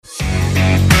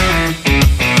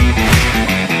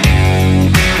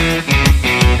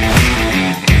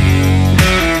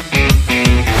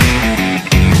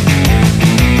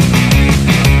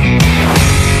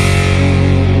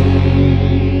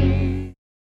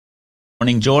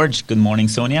Morning, George. Good morning,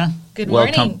 Sonia. Good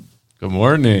morning. Welcome. Good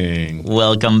morning.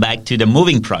 Welcome back to the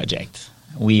Moving Project.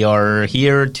 We are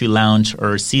here to launch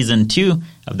our Season 2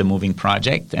 of the Moving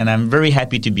Project, and I'm very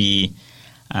happy to be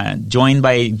joined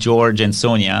by George and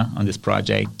Sonia on this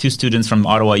project, two students from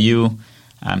Ottawa U,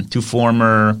 two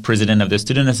former president of the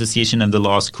Student Association of the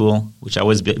Law School, which I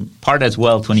was part as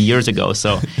well 20 years ago.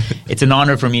 So it's an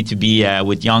honor for me to be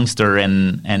with youngster,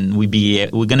 and we're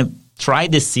going to try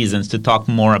this season to talk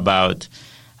more about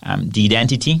the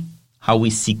identity, how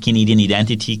we see Canadian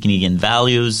identity, Canadian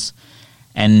values,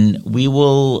 and we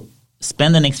will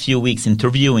spend the next few weeks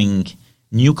interviewing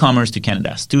newcomers to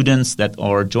Canada, students that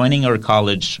are joining our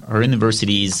college, our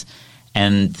universities,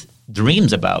 and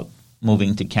dreams about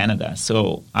moving to Canada.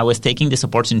 So I was taking this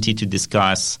opportunity to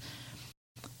discuss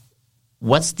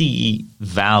what's the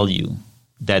value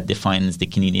that defines the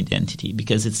Canadian identity,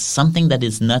 because it's something that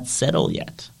is not settled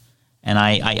yet. And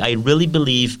I really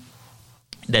believe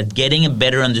that getting a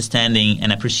better understanding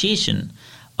and appreciation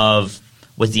of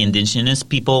what the Indigenous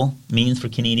people means for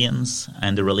Canadians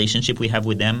and the relationship we have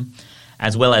with them,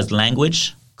 as well as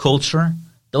language, culture,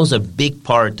 those are a big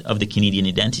part of the Canadian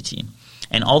identity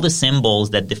and all the symbols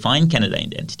that define Canada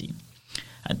identity.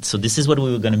 So this is what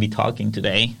we were going to be talking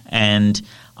today. And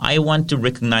I want to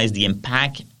recognize the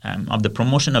impact of the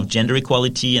promotion of gender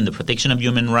equality and the protection of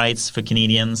human rights for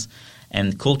Canadians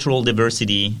and cultural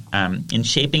diversity in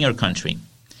shaping our country.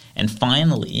 And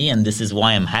finally, and this is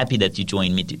why I'm happy that you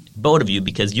joined me, both of you,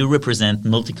 because you represent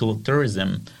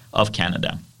multiculturalism of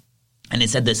Canada. And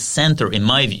it's at the center, in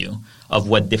my view, of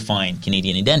what defines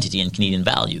Canadian identity and Canadian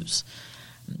values.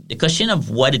 The question of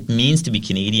what it means to be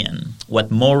Canadian,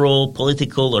 what moral,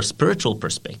 political, or spiritual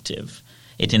perspective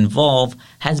it involves,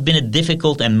 has been a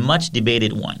difficult and much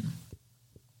debated one.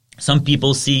 Some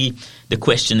people see the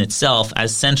question itself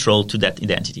as central to that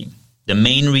identity. The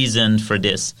main reason for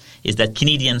this is that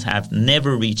Canadians have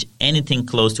never reached anything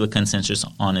close to a consensus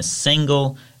on a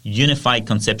single, unified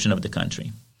conception of the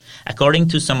country. According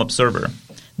to some observers,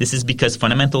 this is because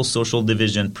fundamental social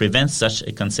division prevents such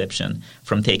a conception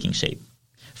from taking shape.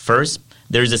 First,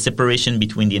 there is a separation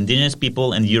between the Indigenous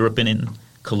people and the European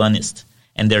colonists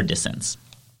and their descendants.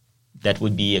 That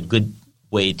would be a good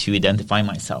way to identify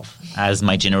myself, as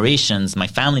my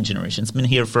family generations, been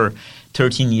here for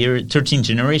 13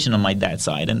 generations on my dad's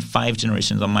side and 5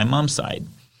 generations on my mom's side.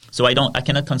 So I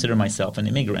cannot consider myself an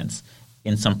immigrant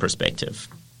in some perspective.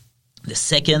 The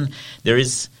second, there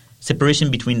is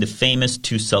separation between the famous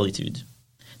two solitude.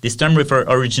 This term refers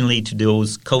originally to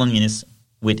those colonists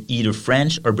with either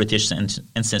French or British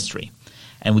ancestry.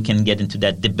 And we can get into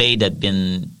that debate that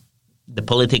been the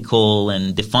political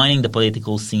and defining the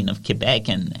political scene of Quebec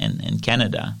and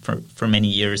Canada for many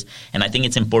years. And I think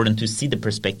it's important to see the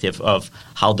perspective of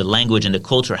how the language and the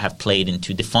culture have played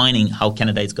into defining how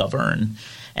Canada is governed.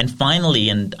 And finally,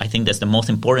 and I think that's the most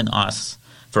important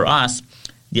for us,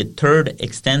 the third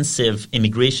extensive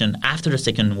immigration after the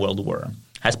Second World War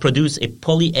has produced a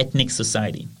polyethnic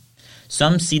society.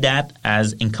 Some see that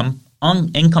as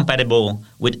incompatible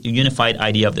with a unified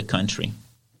idea of the country.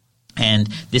 And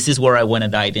this is where I want to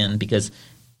dive in, because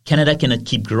Canada cannot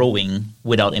keep growing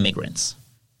without immigrants.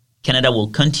 Canada will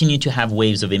continue to have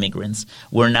waves of immigrants.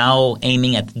 We're now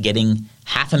aiming at getting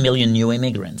 500,000 new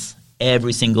immigrants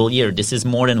every single year. This is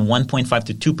more than 1.5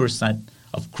 to 2%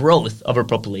 of growth of our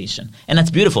population. And that's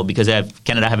beautiful, because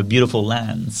Canada have a beautiful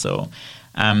land. So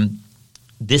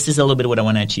this is a little bit what I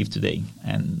want to achieve today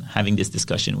and having this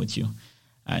discussion with you.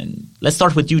 And let's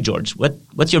start with you, George.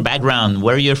 What's your background?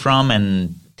 Where you're from?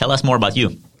 And tell us more about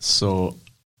you. So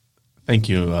thank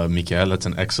you, Michael. That's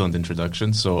an excellent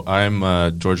introduction. So I'm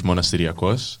George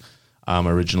Monastiriakos. I'm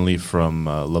originally from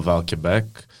Laval, Quebec.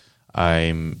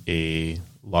 I'm a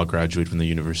law graduate from the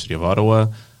University of Ottawa.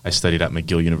 I studied at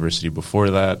McGill University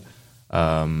before that.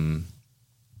 I'm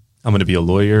going to be a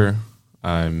lawyer.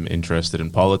 I'm interested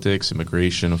in politics,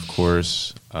 immigration, of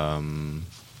course. And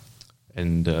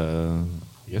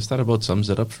I guess that about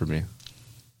sums it up for me.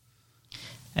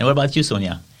 And what about you,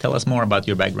 Sonia? Tell us more about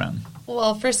your background.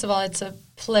 Well, first of all, it's a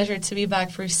pleasure to be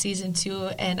back for Season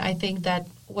 2. And I think that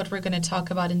what we're going to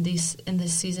talk about in this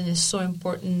season is so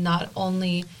important, not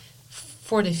only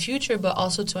for the future, but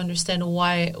also to understand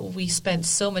why we spent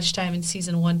so much time in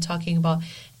Season 1 talking about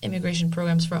immigration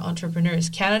programs for entrepreneurs.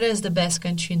 Canada is the best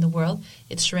country in the world.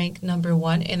 It's ranked number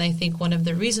 1. And I think one of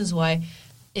the reasons why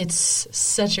it's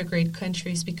such a great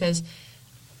country is because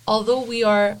although we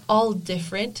are all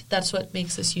different, that's what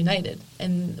makes us united.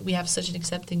 And we have such an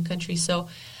accepting country. So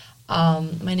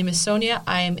my name is Sonia.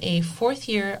 I am a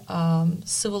fourth-year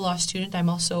civil law student. I'm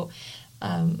also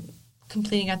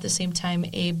completing at the same time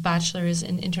a bachelor's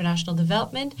in international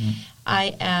development.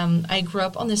 I grew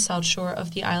up on the south shore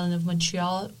of the island of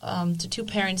Montreal to two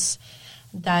parents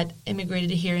that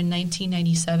immigrated here in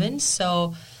 1997.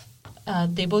 So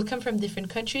they both come from different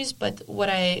countries, but what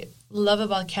I love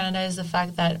about Canada is the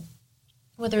fact that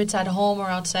whether it's at home or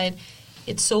outside,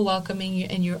 it's so welcoming,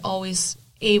 and you're always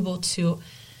able to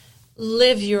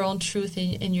live your own truth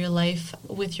in your life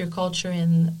with your culture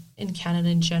in Canada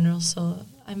in general. So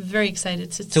I'm very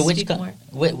excited to speak more.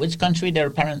 Which country your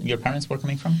parents were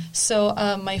coming from? So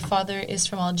my father is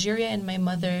from Algeria, and my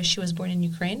mother, she was born in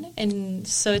Ukraine. And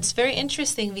so it's very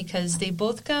interesting because they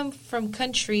both come from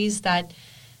countries that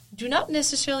do not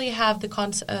necessarily have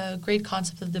the great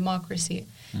concept of democracy.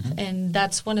 And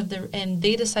that's and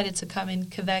they decided to come in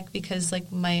Quebec because, like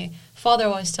my father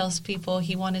always tells people,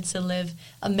 he wanted to live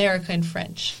America in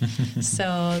French.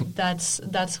 So that's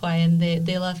why. And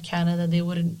they love Canada. They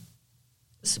wouldn't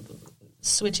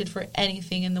switch it for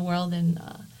anything in the world. And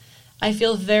I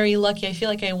feel very lucky. I feel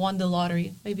like I won the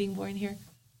lottery by being born here.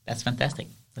 That's fantastic.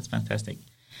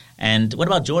 And what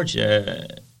about George?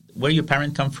 Where your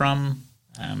parents come from?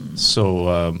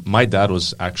 So my dad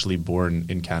was actually born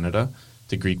in Canada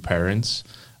to Greek parents,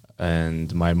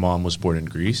 and my mom was born in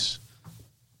Greece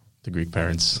to Greek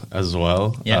parents as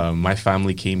well. Yeah. My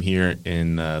family came here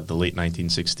in the late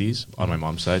 1960s on my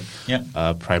mom's side,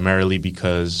 primarily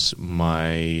because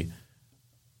my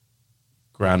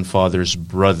grandfather's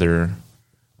brother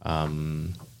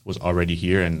was already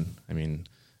here, and I mean,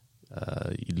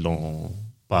 ils l'ont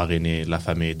parrainé la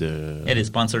famille de... It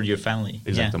sponsored your family.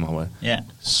 Exactement, ouais. Yeah.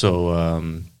 So,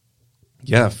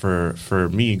 for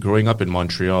me, growing up in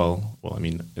Montreal,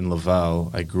 in Laval,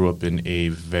 I grew up in a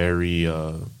very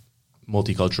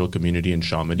multicultural community in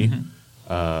Chamonix.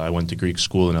 I went to Greek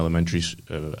school in elementary,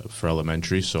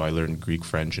 so I learned Greek,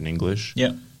 French, and English.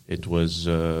 Yeah. It was...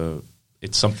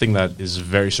 it's something that is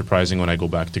very surprising when I go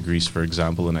back to Greece, for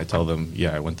example, and I tell them,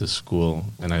 I went to school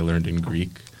and I learned in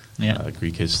Greek.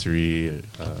 Greek history,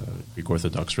 Greek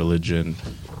Orthodox religion.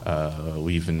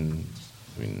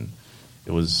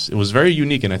 It was very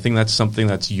unique, and I think that's something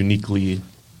that's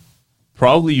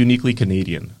probably uniquely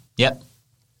Canadian. Yep.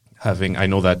 I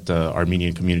know that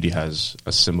Armenian community has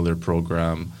a similar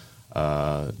program,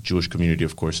 Jewish community,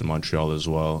 of course, in Montreal as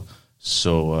well.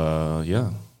 So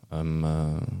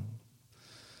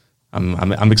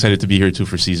I'm excited to be here too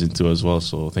for season 2 as well.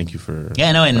 So thank you for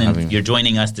and you're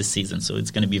joining us this season, so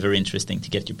it's going to be very interesting to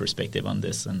get your perspective on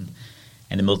this and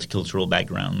the multicultural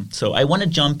background. So I want to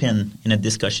jump in a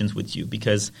discussions with you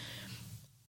because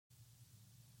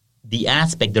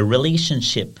the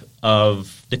relationship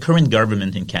of the current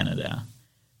government in Canada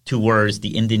towards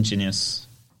the Indigenous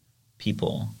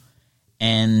people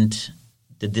and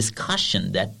the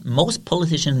discussion that most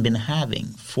politicians have been having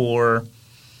for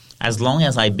as long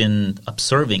as I've been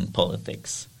observing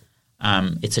politics,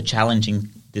 it's a challenging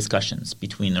discussions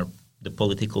between the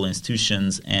political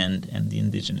institutions and the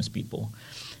Indigenous people.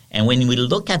 And when we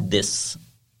look at this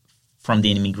from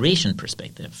the immigration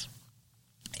perspective,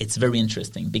 it's very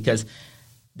interesting because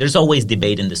there's always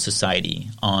debate in the society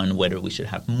on whether we should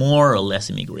have more or less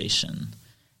immigration.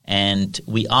 And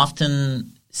we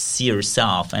often see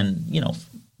ourselves, and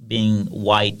being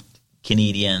white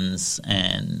Canadians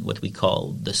and what we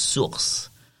call the source,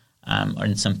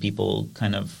 and some people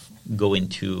kind of go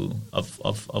into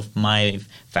of my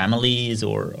families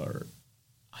or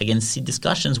I can see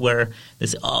discussions where they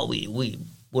say,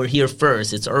 we're here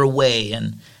first, it's our way,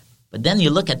 but then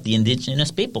you look at the Indigenous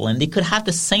people and they could have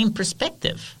the same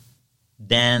perspective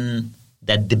than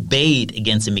that debate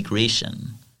against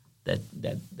immigration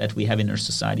that we have in our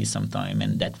society sometimes,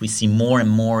 and that we see more and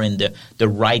more in the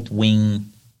right wing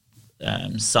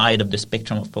side of the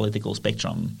spectrum, of political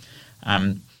spectrum.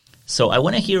 So I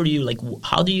want to hear you,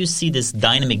 how do you see this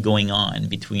dynamic going on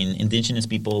between Indigenous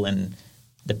people and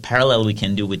the parallel we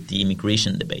can do with the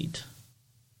immigration debate?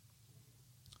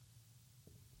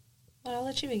 I'll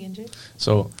let you begin, Jake.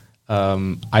 So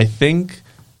I think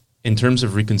in terms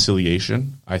of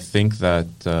reconciliation, I think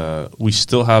that we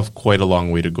still have quite a long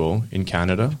way to go in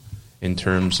Canada in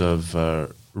terms of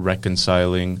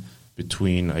reconciling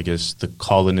between, I guess, the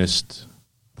colonist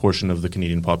portion of the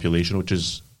Canadian population, which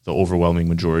is the overwhelming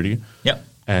majority,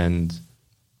 and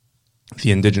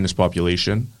the Indigenous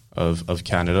population of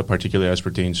Canada, particularly as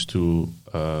pertains to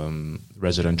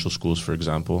residential schools, for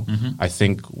example. I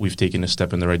think we've taken a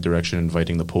step in the right direction,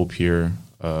 inviting the Pope here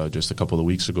just a couple of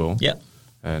weeks ago,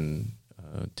 and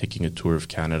taking a tour of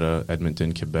Canada,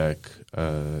 Edmonton, Quebec,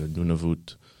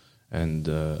 Nunavut, and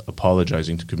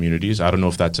apologizing to communities. I don't know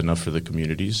if that's enough for the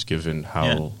communities, given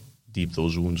how deep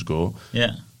those wounds go.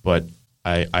 Yeah. But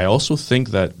I also think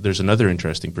that there's another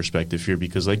interesting perspective here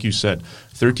because, like you said,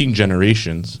 13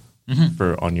 generations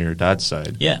for on your dad's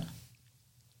side. Yeah.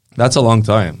 That's a long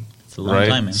time. It's a long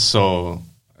time, man. So,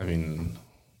 I mean,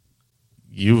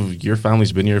 your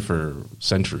family's been here for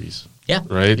centuries. Yeah,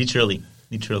 right? Literally,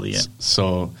 yeah.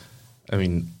 So, I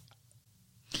mean...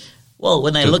 Well,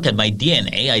 when I look at my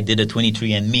DNA, I did a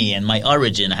 23andMe, and my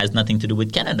origin has nothing to do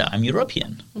with Canada. I'm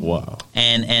European. Wow.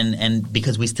 And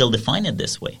because we still define it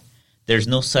this way. There's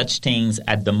no such things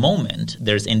at the moment.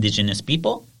 There's indigenous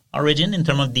people origin in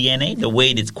terms of DNA, the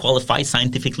way it's qualified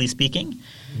scientifically speaking.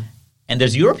 And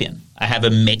there's European. I have a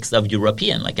mix of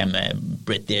European, like I'm a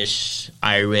British,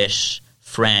 Irish,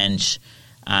 French,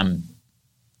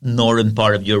 northern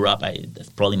part of Europe. That's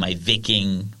probably my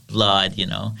Viking blood, you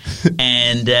know.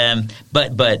 And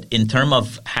but in terms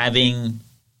of having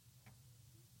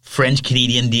French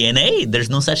Canadian DNA, there's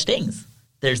no such things.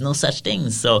 There's no such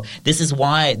things. So this is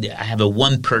why I have a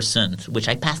 1%, which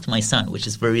I passed to my son, which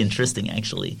is very interesting,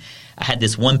 actually. I had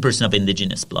this 1% of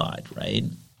indigenous blood, right?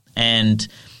 And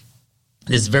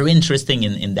it's very interesting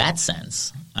in that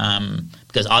sense,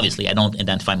 because obviously I don't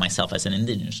identify myself as an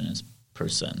indigenous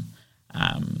person.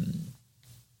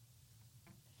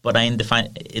 But I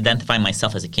identify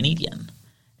myself as a Canadian.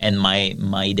 And my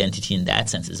identity in that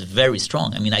sense is very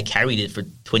strong. I mean, I carried it for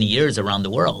 20 years around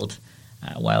the world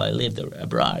while I lived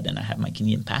abroad, and I have my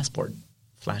Canadian passport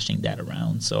flashing that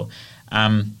around. So,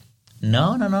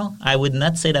 no. I would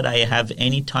not say that I have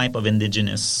any type of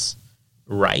indigenous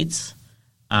rights.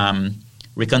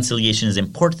 Reconciliation is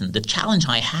important. The challenge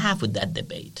I have with that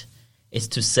debate is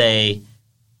to say,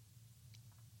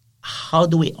 how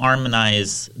do we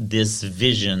harmonize this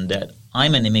vision that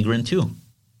I'm an immigrant too?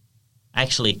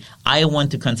 Actually, I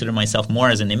want to consider myself more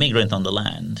as an immigrant on the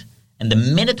land. And the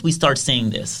minute we start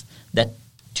saying this, that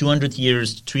 200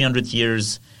 years, 300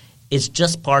 years, is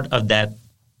just part of that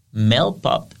melt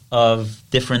pot of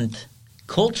different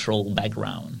cultural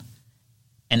background.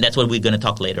 And that's what we're going to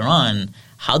talk later on.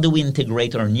 How do we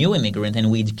integrate our new immigrant and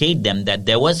we educate them that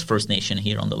there was First Nation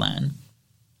here on the land?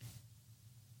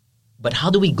 But how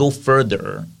do we go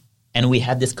further and we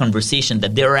have this conversation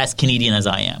that they're as Canadian as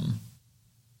I am?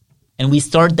 And we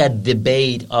start that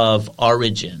debate of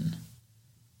origin.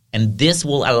 And this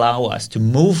will allow us to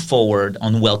move forward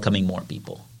on welcoming more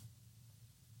people.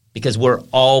 Because we're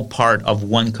all part of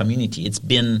one community. It's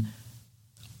been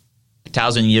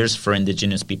 1,000 years for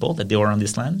indigenous people that they were on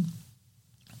this land.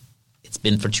 It's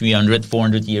been for 300,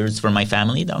 400 years for my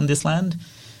family on this land.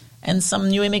 And some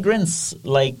new immigrants,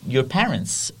 like your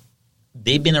parents,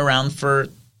 they've been around for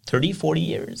 30, 40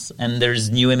 years. And there's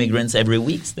new immigrants every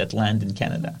week that land in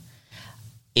Canada.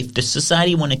 If the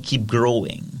society want to keep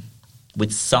growing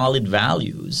with solid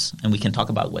values, and we can talk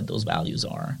about what those values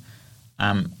are,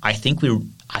 I think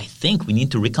we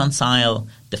need to reconcile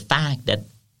the fact that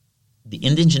the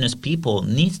indigenous people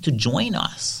needs to join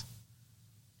us.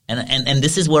 And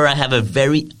this is where I have a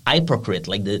very hypocrite,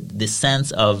 like the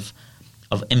sense of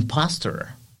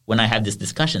imposter when I have this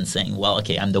discussion saying, well,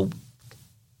 okay, I'm the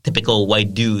typical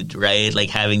white dude, right? Like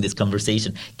having this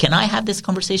conversation. Can I have this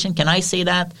conversation? Can I say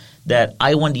that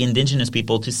I want the indigenous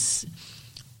people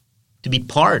to be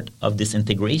part of this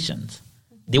integration?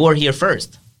 They were here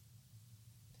first.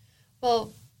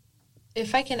 Well,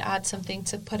 if I can add something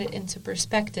to put it into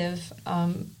perspective,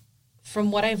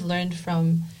 from what I've learned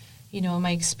from,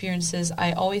 my experiences,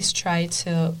 I always try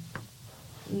to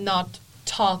not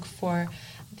talk for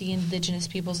the Indigenous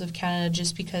peoples of Canada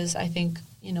just because I think,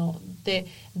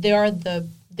 they are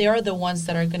the ones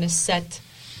that are going to set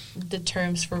the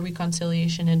terms for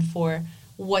reconciliation and for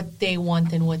what they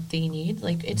want and what they need.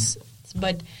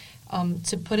 But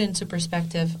to put into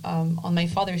perspective, on my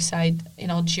father's side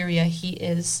in Algeria, he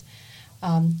is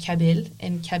Kabyle,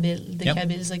 and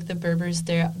Kabyles, like the Berbers,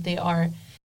 they are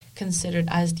considered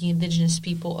as the indigenous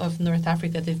people of North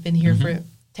Africa. They've been here for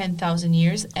 10,000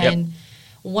 years. And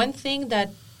one thing that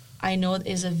I know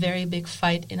is a very big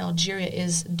fight in Algeria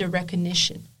is the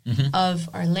recognition of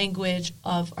our language,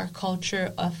 of our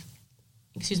culture, of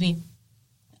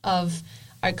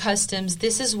our customs.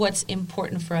 This is what's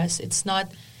important for us. It's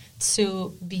not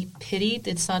to be pitied.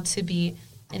 It's not to be,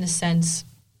 in a sense,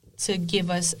 to give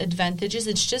us advantages.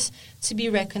 It's just to be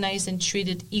recognized and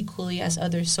treated equally as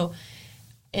others. So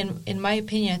in my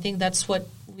opinion, I think that's what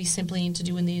we simply need to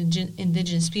do in the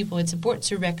Indigenous people. It's important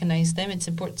to recognize them. It's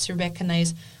important to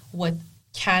recognize what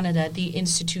Canada, the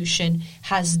institution,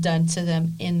 has done to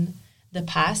them in the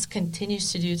past,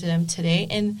 continues to do to them today,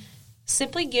 and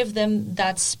simply give them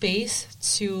that space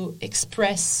to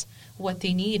express what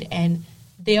they need. And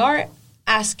they are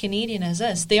as Canadian as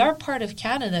us. They are part of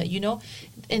Canada,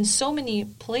 In so many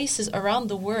places around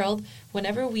the world,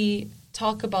 whenever we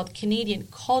talk about Canadian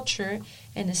culture,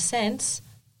 in a sense,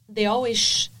 they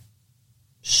always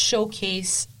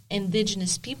showcase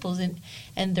Indigenous peoples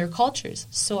and their cultures.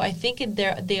 So I think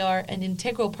they are an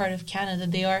integral part of Canada.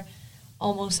 They are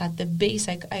almost at the base,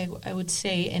 I would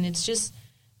say. And it's just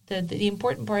the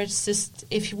important part is just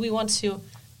if we want to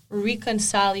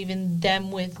reconcile even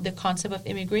them with the concept of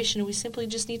immigration, we simply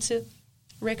just need to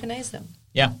recognize them.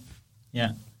 Yeah.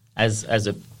 As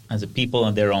a people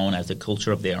of their own, as a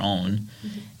culture of their own.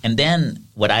 Mm-hmm. And then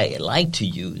what I like to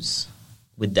use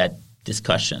with that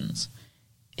discussions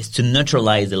is to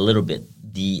neutralize a little bit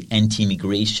the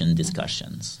anti-immigration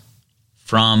discussions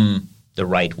from the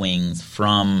right wings,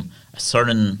 from a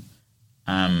certain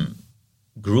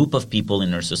group of people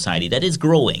in our society that is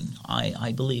growing.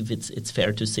 I believe it's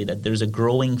fair to say that there's a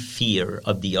growing fear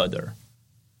of the other.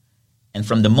 And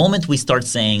from the moment we start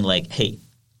saying like, hey,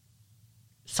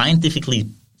 scientifically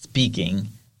speaking,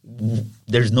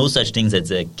 there's no such thing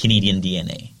as a Canadian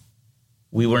DNA.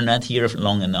 We were not here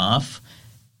long enough.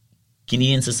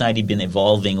 Canadian society been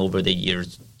evolving over the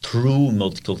years through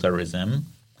multiculturalism,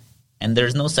 and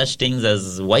there's no such things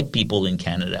as white people in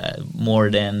Canada more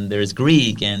than there's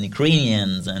Greek and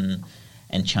Ukrainians and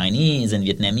Chinese and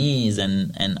Vietnamese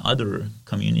and other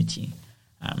community.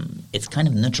 It's kind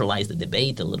of neutralized the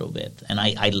debate a little bit, and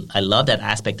I love that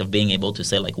aspect of being able to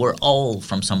say like we're all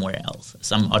from somewhere else,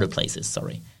 some other places.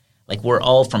 Like we're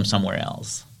all from somewhere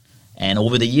else. And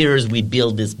over the years, we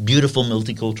build this beautiful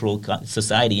multicultural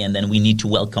society, and then we need to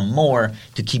welcome more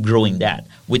to keep growing that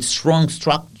with strong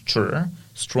structure,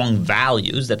 strong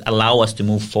values that allow us to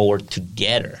move forward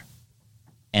together.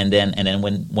 And then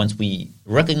once we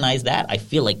recognize that, I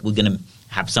feel like we're going to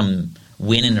have some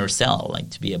win in ourselves,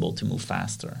 like to be able to move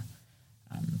faster.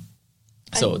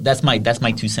 So that's my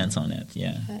 2 cents on it.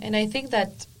 Yeah. And I think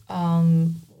that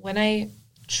when I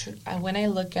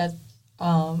look at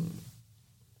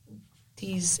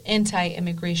these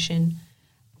anti-immigration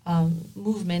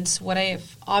movements, what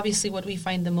we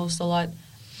find the most a lot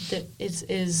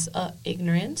is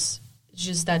ignorance. It's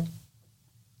just that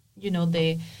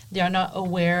they are not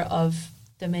aware of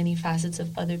the many facets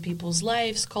of other people's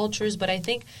lives, cultures. But I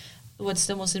think what's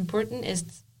the most important is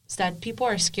that people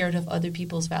are scared of other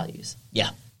people's values.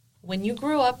 Yeah. When you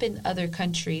grow up in other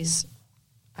countries,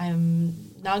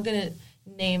 I'm not going to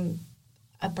name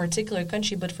a particular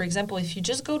country, but for example, if you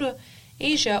just go to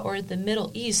Asia or the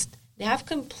Middle East, they have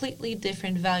completely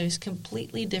different values,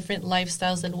 completely different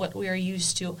lifestyles than what we are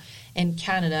used to in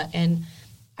Canada. And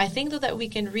I think that we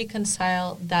can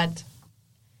reconcile that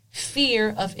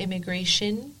fear of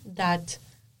immigration, that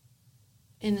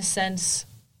in a sense,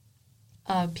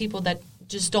 people that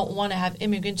just don't want to have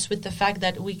immigrants, with the fact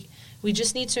that we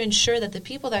just need to ensure that the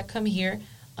people that come here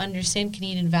understand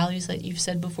Canadian values, like you've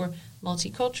said before,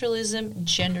 multiculturalism,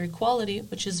 gender equality,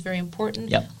 which is very important.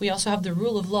 Yep. We also have the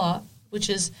rule of law, which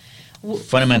is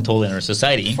fundamental in our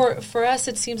society. For us,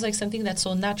 it seems like something that's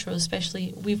so natural,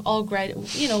 especially we're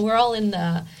all in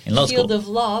the field of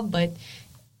law, but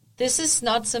this is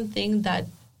not something that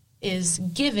is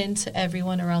given to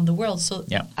everyone around the world. So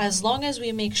as long as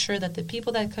we make sure that the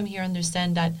people that come here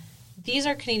understand that these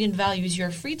are Canadian values,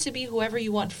 you're free to be whoever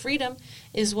you want. Freedom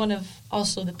is one of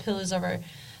also the pillars of our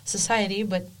society,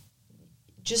 but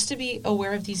just to be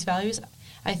aware of these values,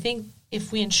 I think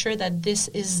if we ensure that this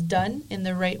is done in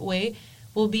the right way,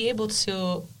 we'll be able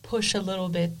to push a little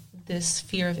bit this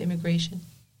fear of immigration.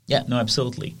 Yeah, no,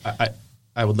 absolutely.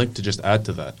 I would like to just add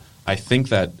to that. I think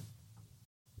that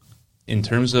in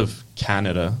terms of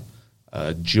Canada,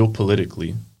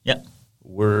 geopolitically,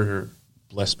 we're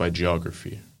blessed by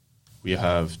geography. We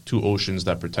have two oceans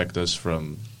that protect us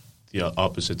from the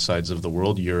opposite sides of the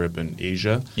world, Europe and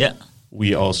Asia. Yeah.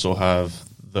 We also have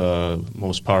the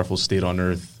most powerful state on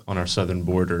earth on our southern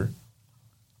border.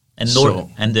 And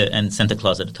and Santa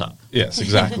Claus at the top. Yes,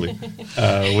 exactly.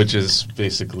 Which is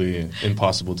basically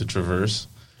impossible to traverse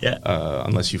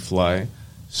unless you fly.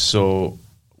 So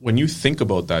when you think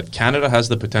about that, Canada has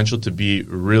the potential to be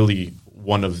really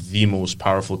one of the most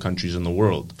powerful countries in the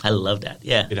world. I love that,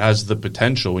 yeah. It has the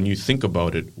potential. When you think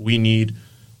about it, we need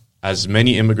as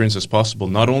many immigrants as possible,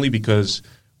 not only because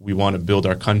we want to build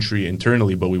our country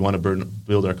internally, but we want to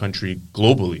build our country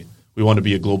globally. We want to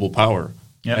be a global power.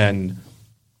 Yep. And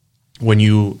when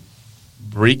you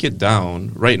break it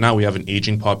down, right now we have an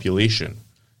aging population.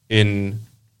 In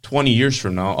 20 years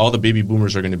from now, all the baby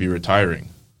boomers are going to be retiring.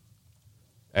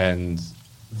 And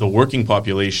the working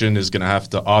population is going to have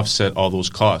to offset all those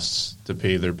costs to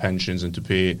pay their pensions and to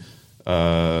pay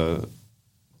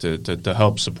to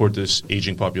help support this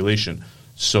aging population.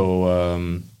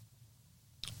 So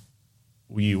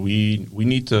we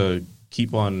need to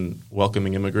keep on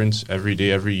welcoming immigrants every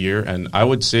day, every year. And I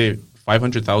would say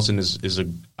 500,000 is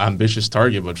an ambitious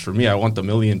target, but for me, I want 1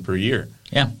 million per year.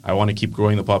 Yeah. I want to keep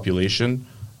growing the population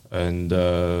and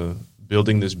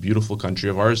building this beautiful country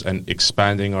of ours and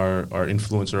expanding our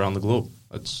influence around the globe.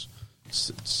 It's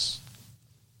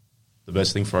the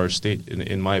best thing for our state,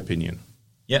 in my opinion.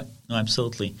 Yeah, no,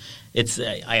 absolutely. It's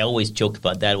I always joke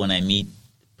about that when I meet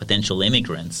potential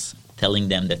immigrants, telling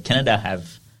them that Canada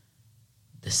have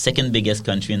the second biggest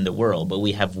country in the world, but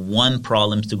we have one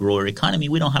problem to grow our economy.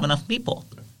 We don't have enough people.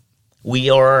 We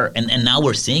are, and now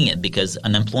we're seeing it because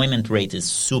unemployment rate is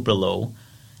super low,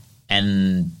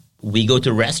 and we go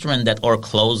to restaurants that are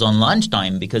closed on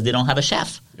lunchtime because they don't have a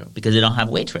chef, because they don't have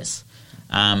waitress.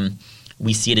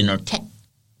 We see it in our tech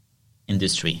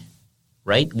industry,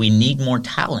 right? We need more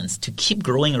talents to keep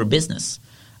growing our business.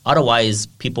 Otherwise,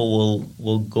 people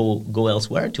will go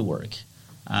elsewhere to work.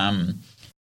 To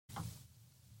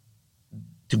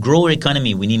grow our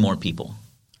economy, we need more people.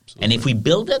 Absolutely. And if we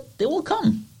build it, they will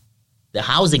come. The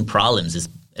housing problems is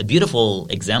a beautiful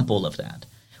example of that.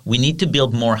 We need to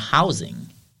build more housing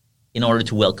in order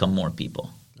to welcome more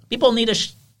people. People need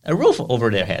a roof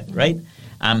over their head, right?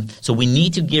 So we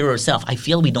need to gear ourselves. I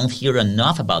feel we don't hear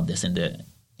enough about this in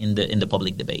the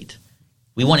public debate.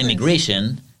 We want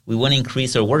immigration. We want to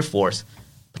increase our workforce,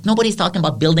 but nobody's talking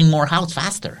about building more house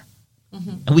faster.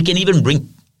 Mm-hmm. And we can even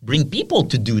bring people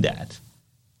to do that.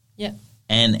 Yeah.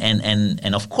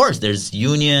 And of course, there's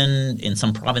union in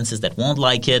some provinces that won't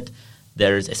like it.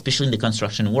 There's, especially in the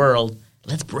construction world,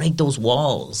 let's break those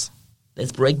walls.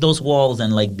 Let's break those walls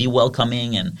and be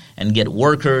welcoming and get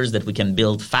workers that we can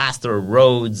build faster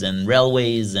roads and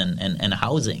railways and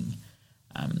housing,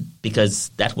 because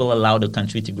that will allow the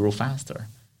country to grow faster.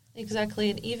 Exactly.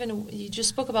 And even you just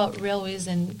spoke about railways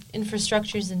and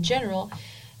infrastructures in general.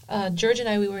 George and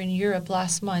I, we were in Europe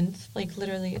last month,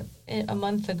 literally a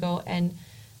month ago. And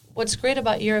what's great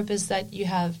about Europe is that you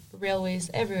have railways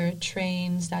everywhere,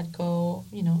 trains that go,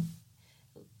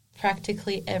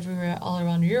 practically everywhere all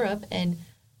around Europe. And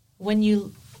when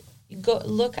you go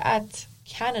look at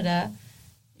Canada,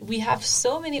 we have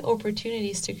so many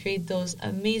opportunities to create those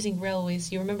amazing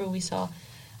railways. You remember we saw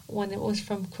one that was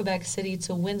from Quebec City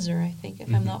to Windsor, I think,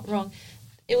 if I'm not wrong.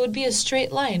 It would be a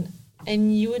straight line.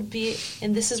 And you would be,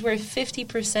 and this is where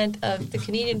 50% of the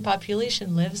Canadian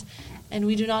population lives, and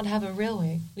we do not have a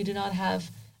railway. We do not have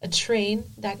a train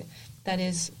that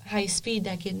is high speed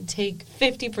that can take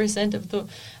 50% of the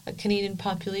Canadian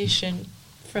population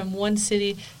from one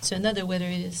city to another, whether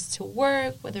it is to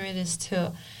work, whether it is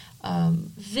to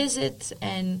visit.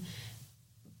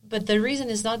 But the reason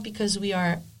is not because we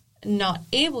are not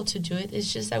able to do it.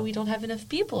 It's just that we don't have enough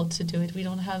people to do it. We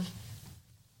don't have...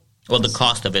 Well, the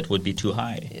cost of it would be too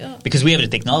high because we have the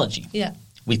technology. Yeah,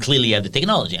 we clearly have the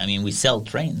technology. I mean, we sell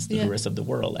trains to the rest of the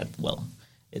world.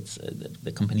 It's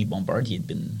the company Bombardier had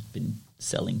been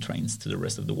selling trains to the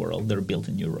rest of the world. They're built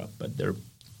in Europe, but the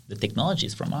technology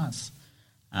is from us.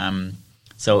 I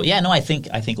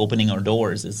think opening our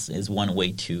doors is one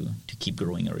way to keep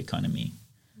growing our economy.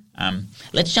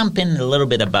 Let's jump in a little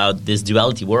bit about this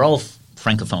duality. We're all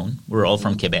francophone. We're all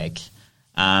from Quebec.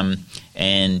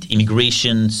 And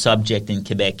immigration subject in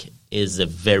Quebec is a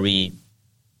very,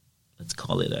 let's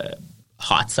call it a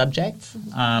hot subject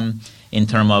in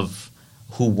terms of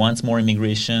who wants more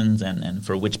immigrations and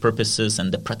for which purposes,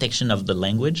 and the protection of the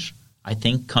language, I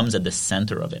think, comes at the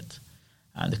center of it.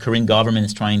 The current government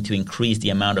is trying to increase the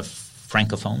amount of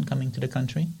francophone coming to the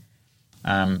country,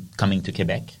 coming to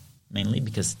Quebec mainly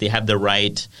because they have the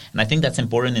right, and I think that's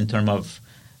important in terms of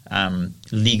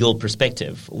legal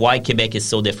perspective. Why Quebec is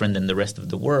so different than the rest of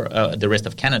the world, the rest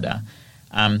of Canada.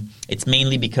 It's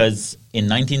mainly because in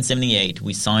 1978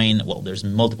 we signed. Well, there's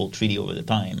multiple treaty over the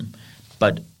time,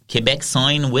 but Quebec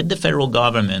signed with the federal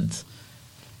government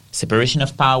separation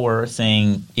of power,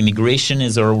 saying immigration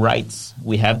is our rights.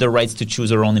 We have the rights to choose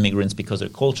our own immigrants because our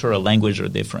culture, our language are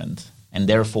different, and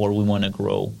therefore we want to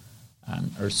grow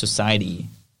our society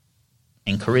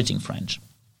encouraging French.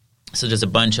 So there's a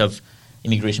bunch of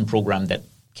immigration program that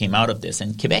came out of this.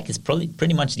 And Quebec is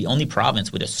pretty much the only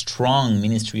province with a strong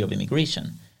Ministry of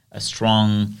Immigration, a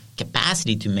strong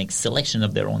capacity to make selection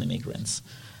of their own immigrants.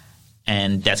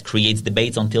 And that creates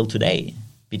debates until today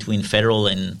between federal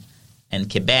and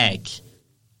Quebec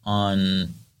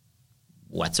on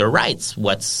what's our rights,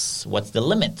 what's the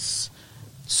limits.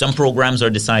 Some programs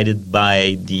are decided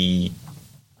by the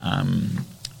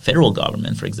federal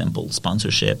government, for example,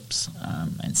 sponsorships,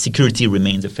 and security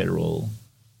remains a federal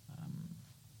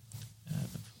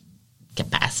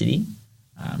capacity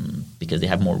because they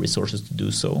have more resources to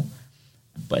do so.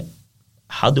 But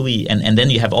how do we, and then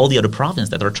you have all the other provinces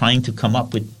that are trying to come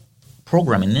up with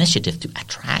program initiative to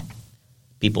attract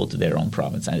people to their own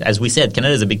province. As we said,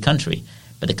 Canada is a big country,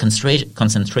 but the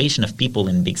concentration of people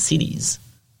in big cities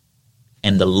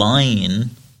and the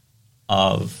line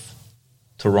of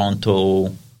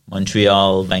Toronto,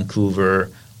 Montreal, Vancouver,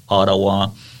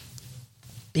 Ottawa,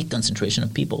 big concentration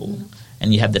of people. Mm-hmm.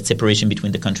 And you have that separation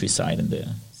between the countryside and the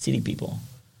city people.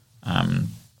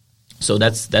 So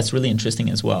that's really interesting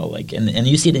as well. Like, and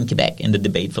you see it in Quebec in the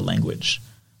debate for language.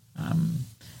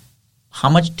 How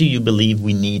much do you believe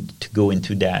we need to go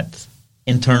into that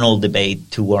internal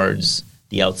debate towards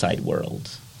the outside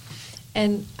world?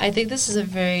 And I think this is a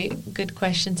very good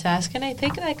question to ask. And I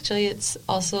think actually it's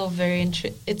also very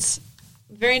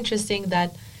interesting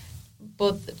that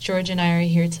both George and I are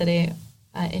here today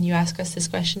and you ask us this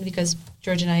question because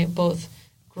George and I both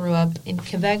grew up in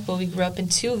Quebec, but we grew up in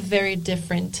two very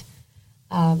different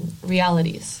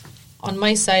realities. On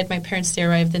my side, my parents, they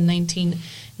arrived in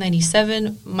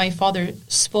 1997. My father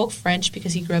spoke French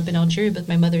because he grew up in Algeria, but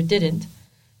my mother didn't.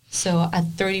 So at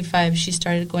 35, she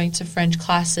started going to French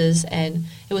classes, and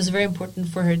it was very important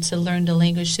for her to learn the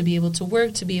language, to be able to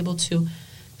work, to be able to...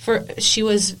 She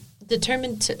was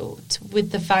determined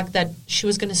with the fact that she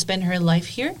was going to spend her life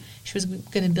here. She was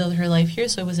going to build her life here,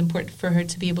 so it was important for her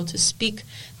to be able to speak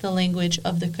the language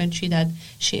of the country that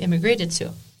she immigrated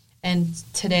to. And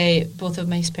today, both of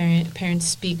my parents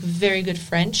speak very good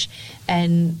French,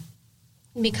 and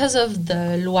because of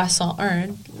the Loi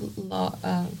 101, Law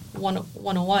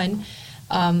 101,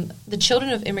 the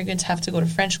children of immigrants have to go to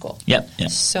French school. Yep.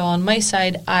 So on my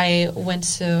side, I went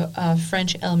to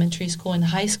French elementary school and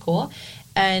high school,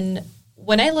 and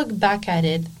when I look back at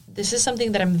it, this is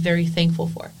something that I'm very thankful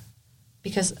for,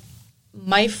 because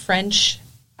my French,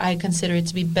 I consider it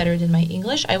to be better than my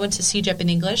English. I went to CEGEP in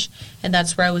English, and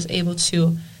that's where I was able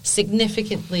to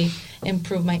significantly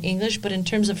improve my English. But in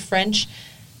terms of French,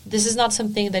 this is not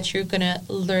something that you're going to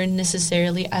learn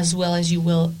necessarily as well as you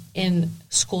will in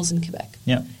schools in Quebec.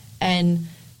 Yeah. And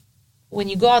when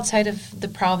you go outside of the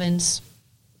province,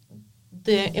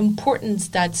 the importance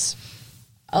that's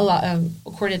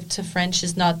accorded to French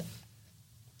is not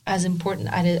as important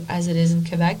as it is in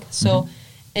Quebec. So,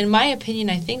 in my opinion,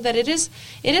 I think that it is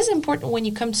important when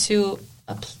you come to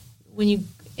when you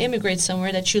immigrate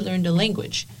somewhere that you learn the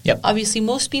language. Yep. Obviously,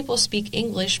 most people speak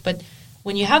English, but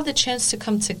when you have the chance to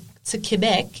come to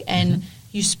Quebec and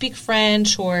you speak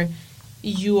French, or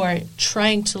you are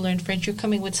trying to learn French, you're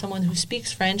coming with someone who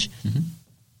speaks French.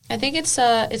 I think it's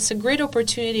a great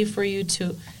opportunity for you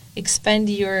to expand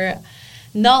your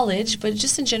knowledge, but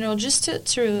just in general, just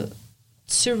to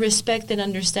respect and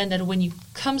understand that when you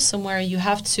come somewhere, you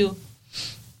have to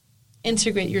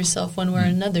integrate yourself one way or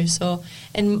another. So,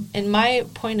 in my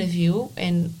point of view,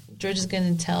 and George is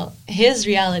going to tell his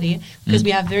reality because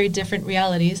we have very different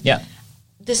realities. Yeah,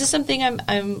 this is something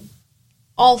I'm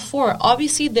all for.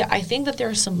 Obviously, I think that there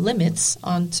are some limits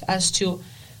as to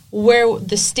where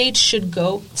the state should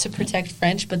go to protect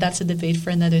French, but that's a debate for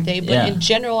another day. But in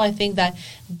general, I think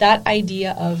that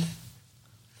idea of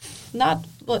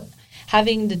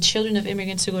having the children of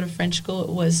immigrants to go to French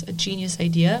school was a genius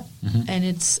idea, and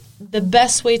it's the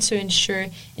best way to ensure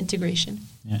integration.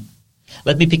 Yeah.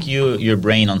 Let me pick your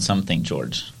brain on something,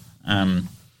 George.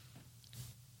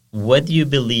 What do you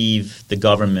believe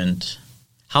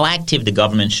how active the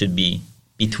government should be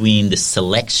between the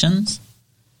selections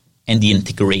and the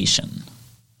integration?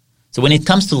 So when it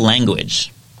comes to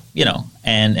language,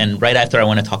 and right after I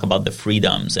want to talk about the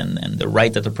freedoms and the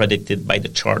rights that are protected by the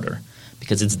Charter,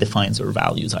 because it defines our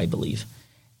values, I believe.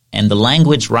 And the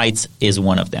language rights is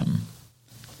one of them.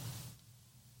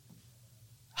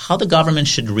 How the government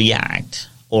should react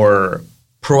or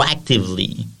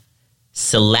proactively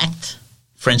select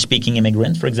French-speaking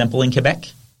immigrants, for example, in Quebec,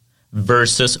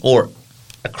 or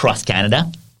across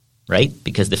Canada, right?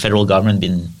 Because the federal government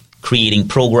been creating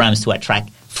programs to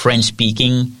attract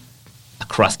French-speaking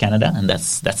across Canada, and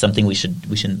that's something we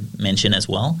should mention as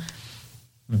well.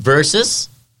 Versus,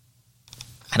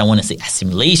 I don't want to say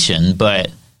assimilation,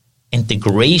 but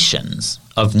integrations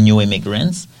of new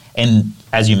immigrants. And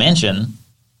as you mentioned,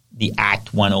 the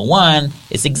Act 101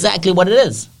 is exactly what it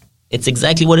is. It's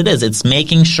exactly what it is. It's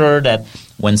making sure that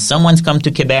when someone's come to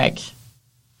Quebec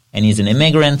and he's an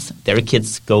immigrant, their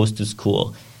kids goes to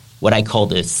school, what I call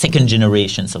the second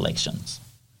generation selections.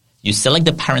 You select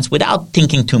the parents without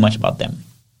thinking too much about them.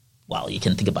 Well, you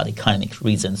can think about economic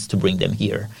reasons to bring them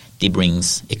here. They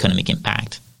brings economic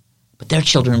impact. But their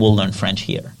children will learn French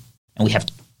here. And we have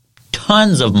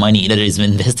tons of money that is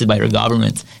invested by our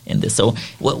government in this. So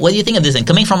what do you think of this? And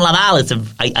coming from Laval,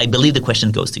 I believe the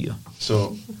question goes to you.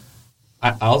 So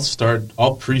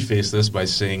I'll preface this by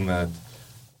saying that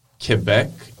Quebec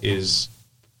is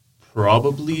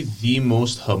probably the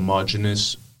most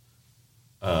homogenous,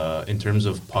 in terms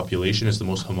of population, is the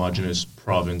most homogenous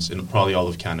province in probably all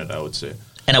of Canada, I would say.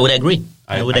 And I would agree.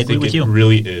 I would agree with you. It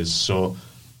really is. So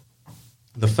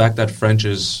the fact that French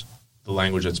is the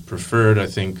language that's preferred, I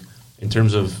think, in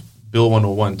terms of Bill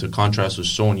 101, to contrast with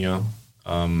Sonia,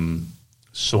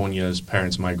 Sonia's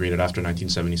parents migrated after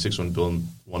 1976 when Bill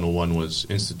 101 was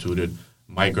instituted.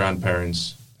 My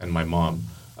grandparents and my mom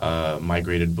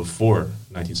migrated before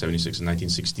 1976 and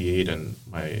 1968, and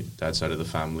my dad's side of the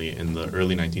family in the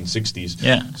early 1960s.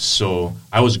 Yeah. So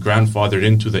I was grandfathered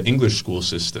into the English school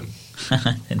system.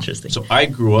 Interesting. So I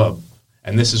grew up,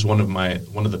 and this is one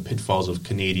of the pitfalls of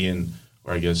Canadian,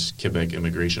 or I guess Quebec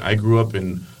immigration. I grew up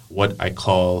in what I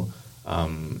call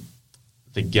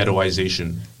the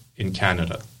ghettoization in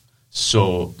Canada.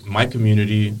 So my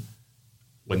community,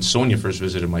 when Sonia first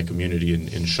visited my community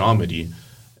in Chamonix,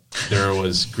 there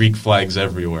was Greek flags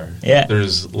everywhere. Yeah.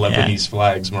 There's Lebanese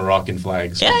flags, Moroccan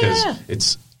flags.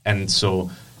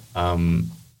 So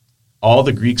all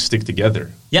the Greeks stick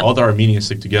together. Yep. All the Armenians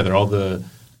stick together. All the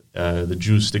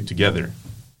Jews stick together.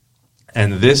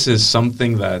 And this is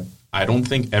something that I don't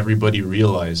think everybody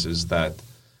realizes, that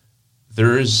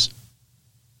there is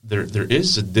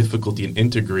a difficulty in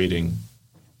integrating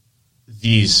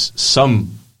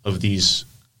some of these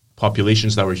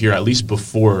populations that were here, at least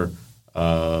before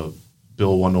Bill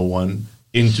 101,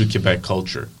 into Quebec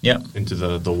culture, into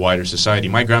the wider society.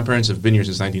 My grandparents have been here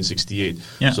since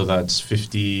 1968, so that's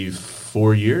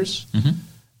 54 years. Mm-hmm.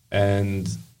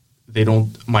 And they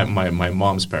don't, my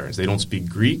mom's parents, they don't speak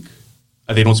Greek.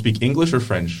 They don't speak English or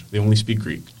French. They only speak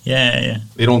Greek. Yeah.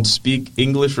 They don't speak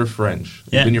English or French.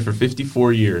 They've been here for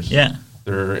 54 years. Yeah.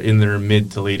 They're in their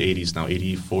mid to late 80s now,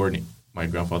 84. And my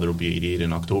grandfather will be 88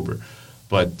 in October.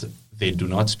 But they do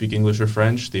not speak English or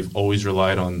French. They've always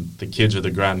relied on the kids or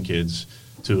the grandkids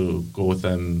to go with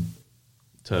them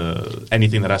to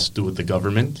anything that has to do with the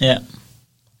government. Yeah.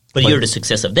 But you're the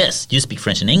success of this. You speak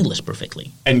French and English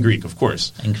perfectly. And Greek, of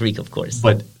course.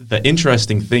 But the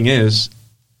interesting thing is,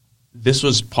 this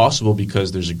was possible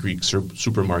because there's a Greek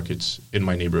supermarkets in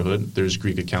my neighborhood. There's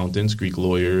Greek accountants, Greek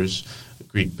lawyers,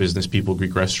 Greek business people,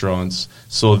 Greek restaurants.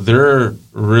 So they're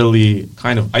really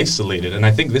kind of isolated. And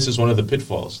I think this is one of the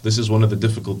pitfalls. This is one of the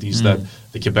difficulties that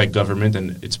the Quebec government,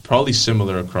 and it's probably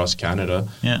similar across Canada,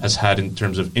 has had in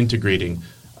terms of integrating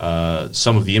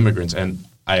some of the immigrants. And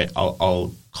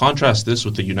I'll contrast this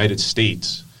with the United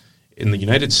States. In the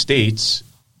United States,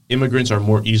 immigrants are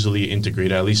more easily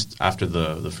integrated, at least after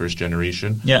the first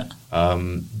generation. Yeah.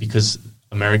 Because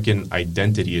American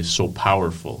identity is so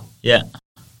powerful. Yeah.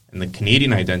 And the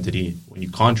Canadian identity, when you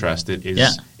contrast it,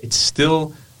 is it's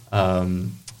still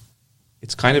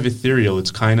it's kind of ethereal.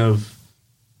 It's kind of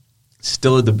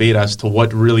still a debate as to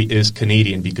what really is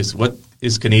Canadian, because what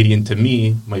is Canadian to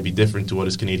me might be different to what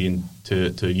is Canadian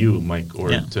to you, Mike,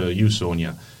 or to you,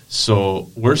 Sonia. So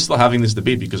we're still having this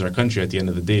debate because our country, at the end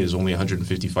of the day, is only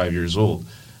 155 years old.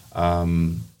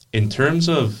 In terms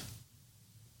of,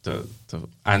 to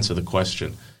answer the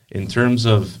question, in terms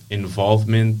of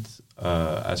involvement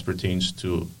as pertains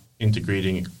to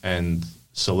integrating and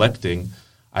selecting,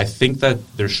 I think that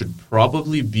there should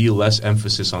probably be less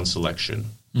emphasis on selection,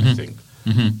 I think.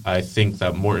 I think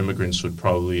that more immigrants would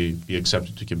probably be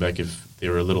accepted to Quebec if they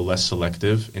were a little less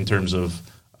selective in terms of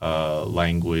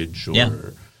language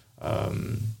or...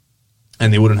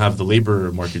 and they wouldn't have the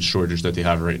labor market shortage that they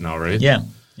have right now, right? Yeah.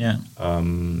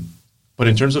 But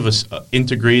in terms of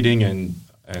integrating and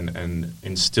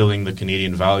instilling the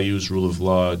Canadian values, rule of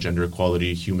law, gender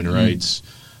equality, human rights,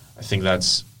 I think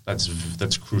that's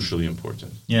crucially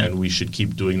important. Yeah. And we should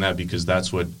keep doing that because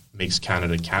that's what makes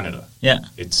Canada Canada. Yeah.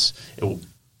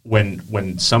 When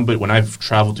I've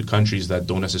traveled to countries that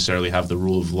don't necessarily have the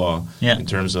rule of law, in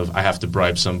terms of I have to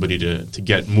bribe somebody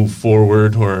to move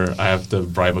forward, or I have to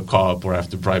bribe a cop, or I have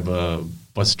to bribe a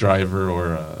bus driver,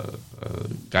 or a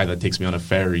guy that takes me on a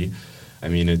ferry. I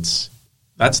mean,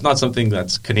 that's not something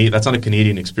that's not a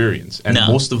Canadian experience, and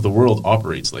most of the world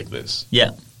operates like this.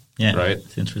 Yeah. Right.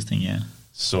 It's interesting. Yeah.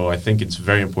 So I think it's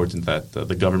very important that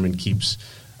the government keeps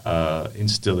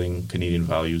instilling Canadian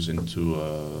values into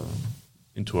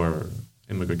our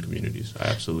immigrant communities. I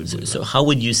absolutely believe so how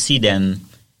would you see then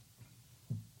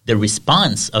the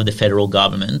response of the federal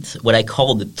government, what I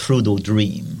call the Trudeau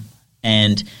dream?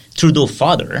 And Trudeau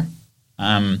father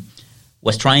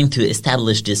was trying to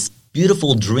establish this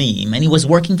beautiful dream, and he was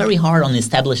working very hard on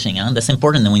establishing it. That's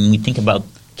important when we think about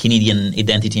Canadian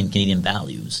identity and Canadian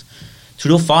values.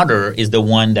 Trudeau father is the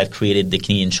one that created the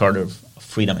Canadian Charter of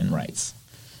Freedom and Rights.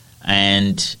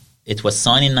 And it was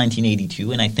signed in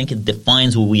 1982, and I think it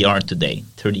defines who we are today,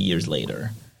 30 years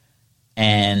later,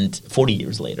 and 40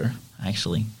 years later,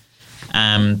 actually.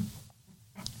 And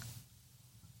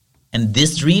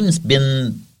this dream's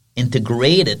been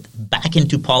integrated back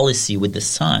into policy with the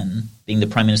son, being the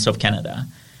Prime Minister of Canada,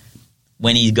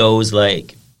 when he goes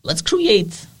like, let's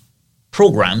create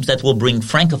programs that will bring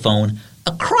Francophone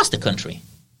across the country.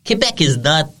 Quebec is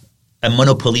not a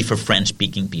monopoly for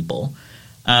French-speaking people.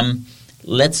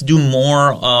 Let's do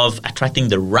more of attracting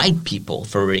the right people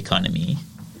for our economy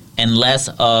and less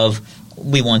of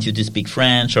we want you to speak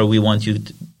French or we want you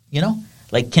to,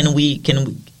 can we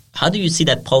how do you see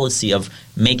that policy of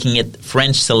making it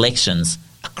French selections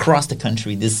across the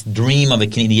country, this dream of a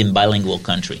Canadian bilingual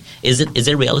country? Is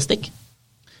it realistic?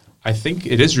 I think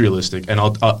it is realistic. And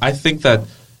I think that,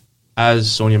 as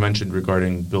Sonia mentioned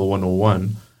regarding Bill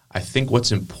 101, I think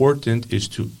what's important is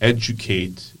to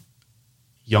educate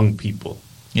young people,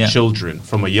 children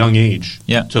from a young age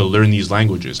to learn these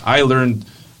languages. I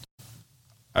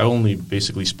only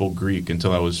basically spoke Greek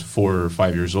until I was 4 or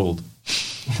 5 years old.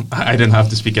 I didn't have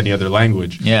to speak any other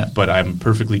language. But I'm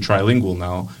perfectly trilingual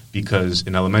now because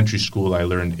in elementary school I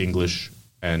learned English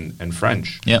and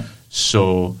French.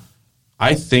 So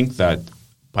I think that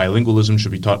bilingualism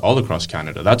should be taught all across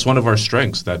Canada. That's one of our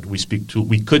strengths, that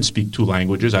we could speak 2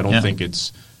 languages. I don't think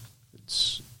it's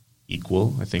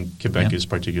equal. I think Quebec is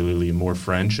particularly more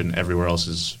French and everywhere else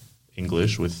is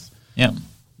English with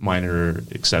minor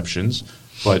exceptions.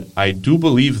 But I do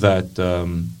believe that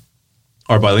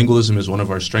our bilingualism is one of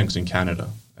our strengths in Canada.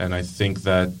 And I think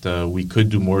that we could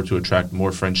do more to attract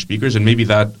more French speakers, and maybe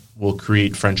that will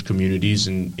create French communities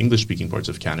in English-speaking parts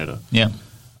of Canada.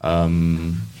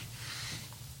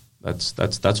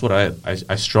 That's what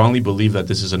I strongly believe, that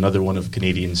this is another one of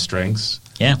Canadian strengths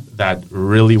that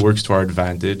really works to our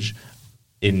advantage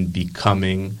in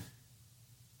becoming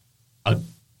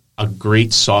a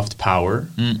great soft power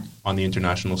on the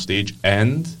international stage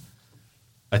and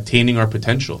attaining our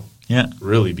potential.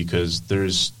 Really, because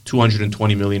there's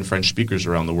 220 million French speakers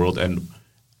around the world, and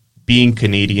being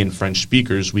Canadian French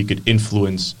speakers, we could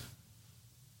influence,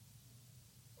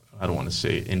 I don't want to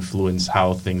say influence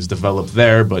how things develop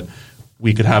there, but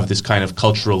we could have this kind of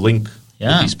cultural link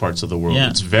with these parts of the world.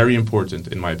 It's very important,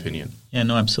 in my opinion.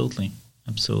 Absolutely.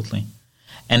 Absolutely.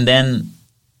 And then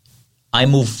I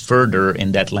move further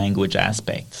in that language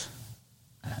aspect.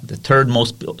 The third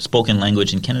most spoken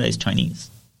language in Canada is Chinese,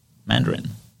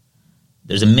 Mandarin.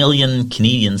 There's 1 million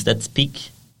Canadians that speak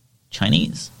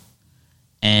Chinese.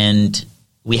 And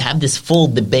we have this full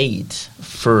debate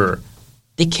for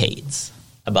decades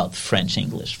about French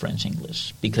English,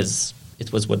 because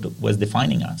it was what was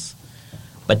defining us.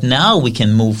 But now we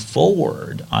can move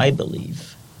forward, I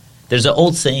believe. There's an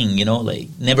old saying,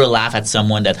 never laugh at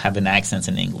someone that have an accent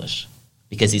in English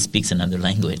because he speaks another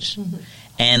language.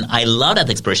 And I love that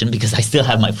expression because I still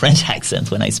have my French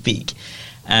accent when I speak.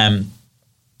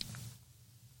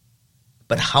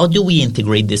 But how do we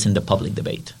integrate this in the public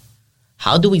debate?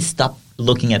 How do we stop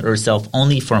looking at ourselves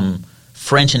only from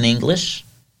French and English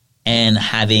and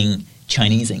having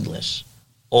Chinese English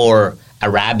or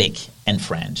Arabic and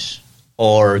French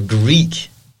or Greek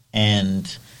and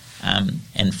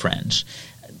French,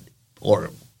 or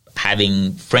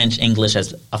having French English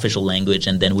as official language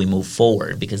and then we move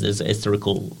forward because there's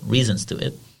historical reasons to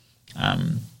it?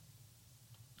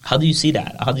 How do you see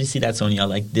that? How do you see that, Sonia?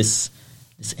 Like this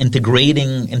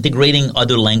integrating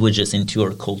other languages into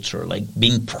our culture, like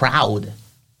being proud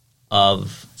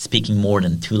of speaking more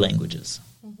than 2 languages.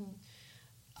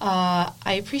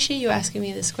 I appreciate you asking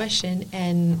me this question,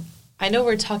 and I know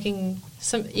we're talking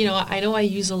I know I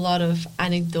use a lot of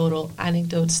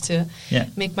anecdotes to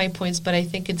make my points, but I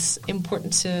think it's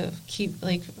important to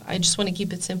I just want to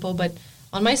keep it simple. But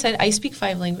on my side, I speak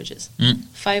 5 languages.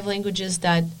 5 languages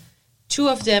that 2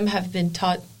 of them have been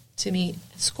taught to me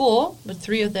at school, but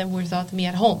 3 of them were taught to me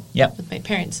at home with my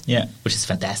parents. Which is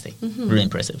fantastic. Really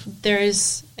impressive.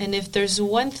 And if there's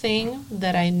one thing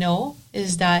that I know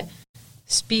is that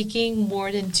speaking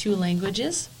more than 2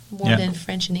 languages, more than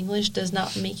French and English, does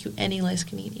not make you any less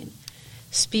Canadian.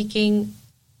 Speaking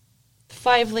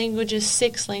 5 languages,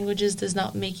 6 languages does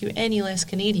not make you any less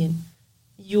Canadian.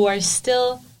 You are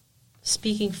still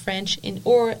speaking French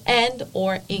or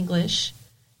English.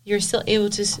 You're still able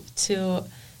to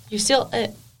you're still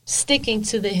sticking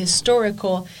to the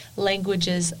historical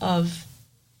languages of,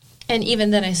 and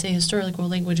even then I say historical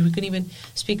language, we could even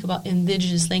speak about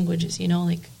indigenous languages, should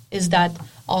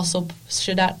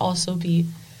that also be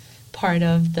part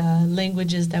of the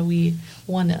languages that we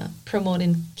want to promote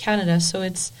in Canada? So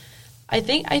I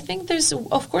think there's,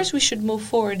 of course we should move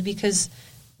forward because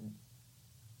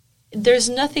there's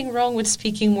nothing wrong with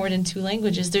speaking more than 2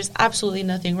 languages. There's absolutely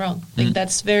nothing wrong. Like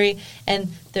and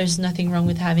there's nothing wrong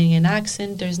with having an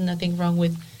accent. There's nothing wrong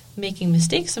with making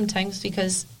mistakes sometimes,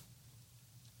 because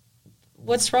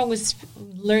what's wrong with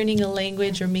learning a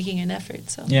language or making an effort?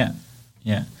 So yeah.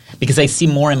 Because I see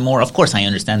more and more, of course I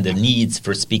understand the needs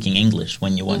for speaking English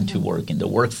when you want to work in the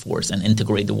workforce and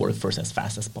integrate the workforce as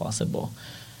fast as possible.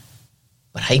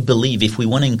 But I believe if we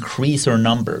want to increase our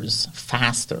numbers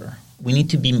faster, we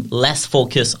need to be less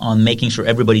focused on making sure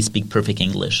everybody speaks perfect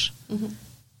English.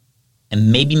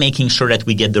 And maybe making sure that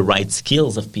we get the right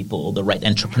skills of people, the right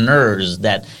entrepreneurs.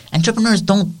 That entrepreneurs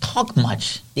don't talk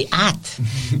much. They act.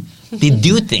 They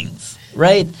do things,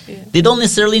 right? Yeah. They don't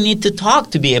necessarily need to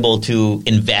talk to be able to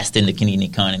invest in the Canadian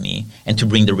economy and to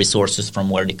bring the resources from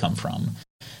where they come from.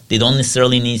 They don't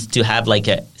necessarily need to have like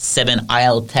a 7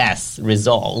 IELTS test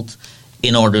result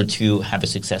in order to have a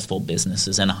successful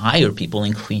businesses and hire people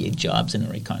and create jobs in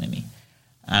our economy.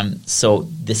 So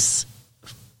this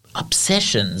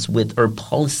obsessions with our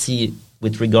policy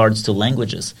with regards to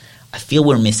languages, I feel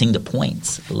we're missing the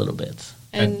points a little bit.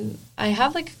 And I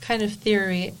have like a kind of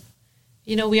theory.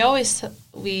 You know, we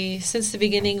since the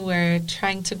beginning, we're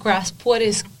trying to grasp what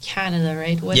is Canada,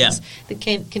 right? What is the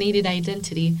Canadian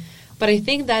identity? But I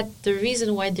think that the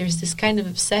reason why there's this kind of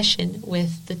obsession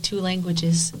with the 2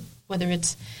 languages, whether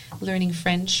it's learning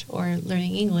French or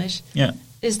learning English,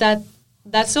 is that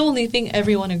that's the only thing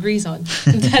everyone agrees on.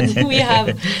 That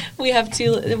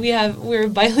we're a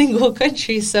bilingual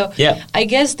country. So I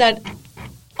guess that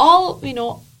all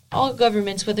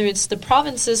governments, whether it's the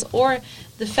provinces or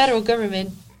the federal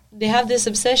government, they have this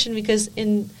obsession because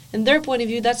in their point of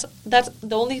view, that's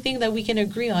the only thing that we can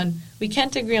agree on. We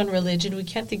can't agree on religion. We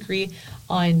can't agree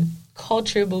on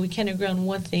culture, but we can agree on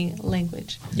one thing: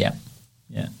 language. Yeah.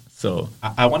 So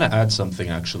I want to add something,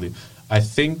 actually. I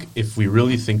think if we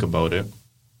really think about it,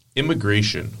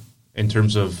 immigration, in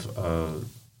terms of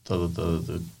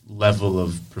the level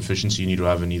of proficiency you need to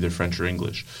have in either French or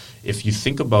English, if you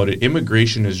think about it,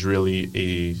 immigration is really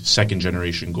a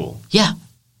second-generation goal. Yeah.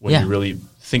 When you really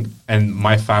think, and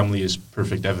my family is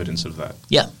perfect evidence of that.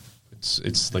 Yeah.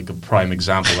 It's like a prime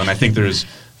example, and I think there's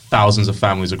thousands of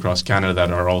families across Canada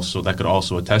that could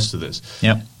also attest to this.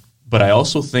 Yeah. But I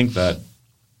also think that,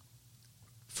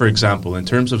 for example, in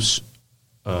terms of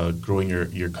growing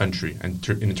your country and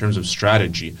in terms of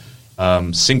strategy,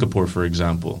 Singapore, for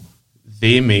example,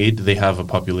 they have a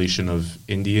population of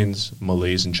Indians,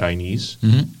 Malays, and Chinese,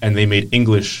 and they made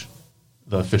English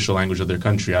the official language of their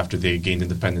country after they gained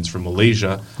independence from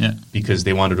Malaysia because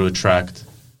they wanted to attract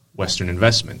Western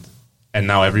investment. And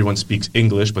now everyone speaks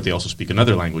English, but they also speak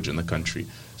another language in the country.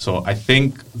 So I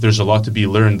think there's a lot to be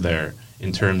learned there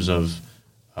in terms of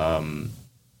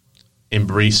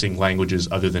embracing languages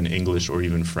other than English or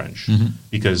even French,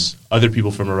 because other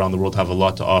people from around the world have a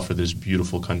lot to offer this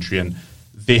beautiful country, and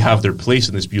they have their place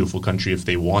in this beautiful country if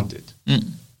they want it.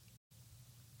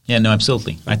 Yeah, no,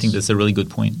 absolutely. I think that's a really good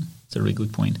point. It's a really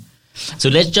good point. So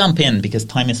let's jump in because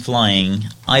time is flying.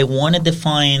 I want to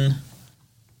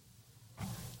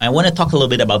talk a little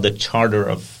bit about the Charter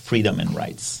of Freedom and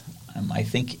Rights. I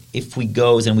think if we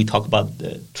go and we talk about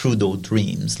the Trudeau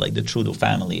dreams, like the Trudeau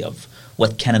family of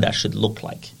what Canada should look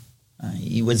like.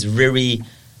 He was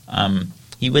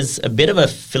he was a bit of a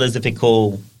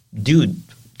philosophical dude,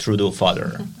 Trudeau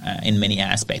father, in many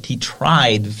aspects. He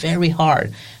tried very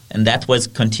hard, and that was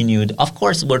continued. Of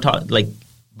course, we're talking like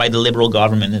by the Liberal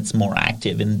government, it's more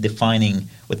active in defining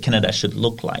what Canada should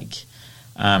look like.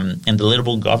 And the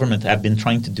Liberal government have been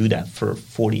trying to do that for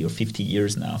 40 or 50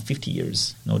 years now, 50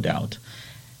 years, no doubt.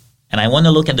 And I want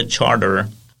to look at the Charter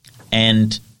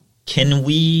and can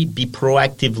we be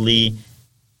proactively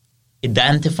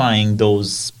identifying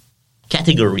those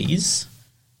categories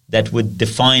that would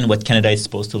define what Canada is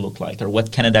supposed to look like or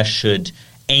what Canada should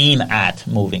aim at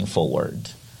moving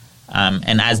forward?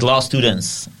 And as law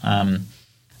students,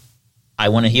 I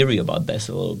want to hear you about this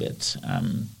a little bit.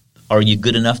 Are you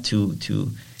good enough to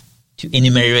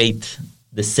enumerate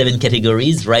the 7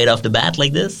 categories right off the bat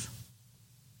like this?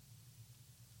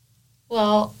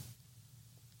 Well,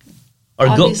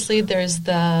 obviously there's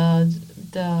the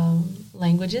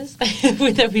languages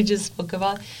that we just spoke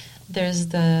about. There's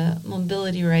the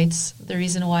mobility rights. The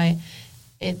reason why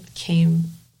it came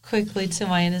quickly to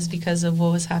mind is because of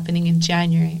what was happening in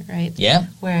January, right? Yeah.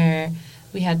 Where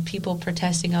we had people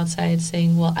protesting outside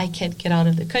saying, well, I can't get out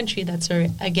of the country. That's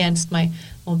against my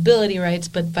mobility rights.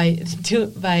 But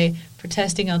by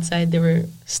protesting outside, they were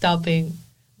stopping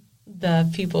the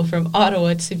people from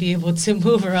Ottawa to be able to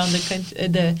move around the country,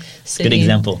 the city. Good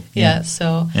example. Yeah,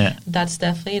 so that's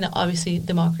definitely, and obviously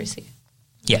democracy.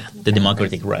 Yeah, the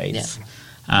democratic rights.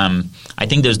 I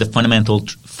think there's the fundamental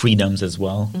freedoms as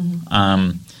well,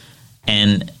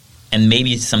 and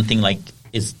maybe something like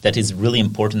that is really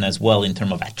important as well in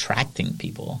terms of attracting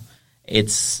people.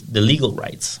 It's the legal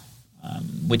rights,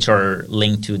 which are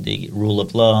linked to the rule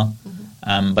of law,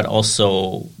 but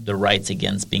also the rights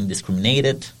against being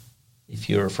discriminated if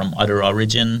you're from other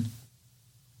origin,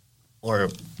 or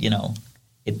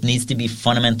it needs to be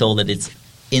fundamental that it's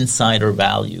inside our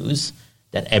values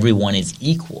that everyone is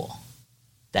equal.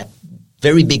 That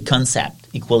very big concept,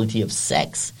 equality of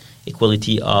sex,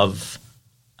 equality of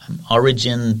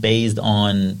origin based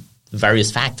on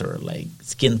various factors like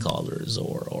skin colors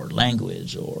or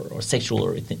language or sexual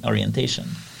orientation.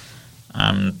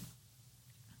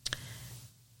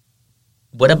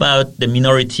 What about the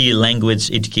minority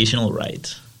language educational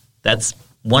right? That's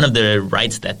one of the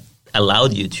rights that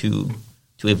allowed you to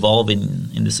evolve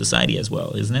in the society as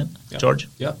well, isn't it, George?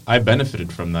 Yeah, I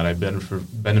benefited from that. I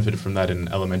benefited from that in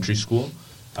elementary school.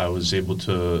 I was able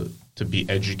to be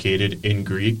educated in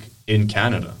Greek in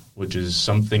Canada, which is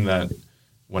something that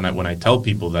when I tell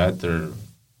people that, they're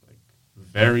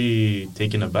very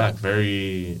taken aback,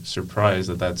 very surprised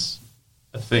that that's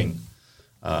a thing.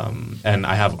 And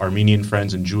I have Armenian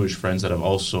friends and Jewish friends that have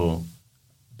also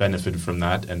benefited from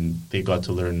that, and they got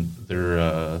to learn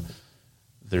their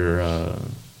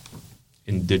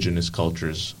indigenous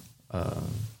cultures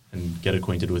and get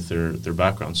acquainted with their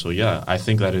background. So yeah, I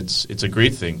think that it's a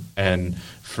great thing. And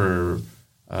for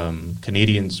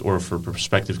Canadians or for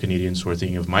prospective Canadians who are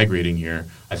thinking of migrating here,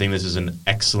 I think this is an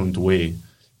excellent way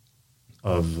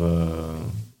of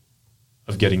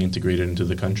getting integrated into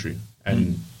the country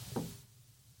and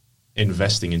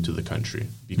investing into the country,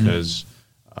 because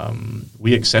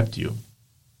we accept you.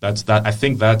 I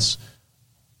think that's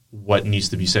what needs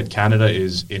to be said. Canada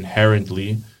is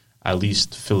inherently, at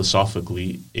least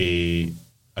philosophically, a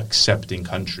accepting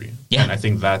country. Yeah. And I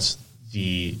think that's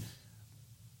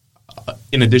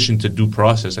in addition to due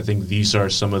process, I think these are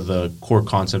some of the core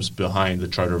concepts behind the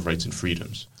Charter of Rights and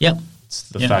Freedoms. Yeah. It's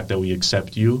the fact that we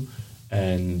accept you,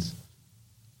 and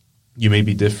you may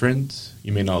be different,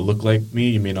 you may not look like me,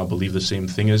 you may not believe the same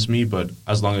thing as me, but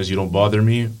as long as you don't bother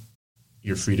me,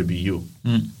 you're free to be you.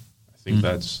 I think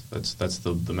that's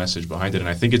the message behind it, and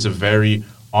I think it's a very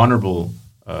honorable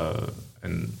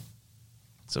and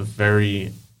it's a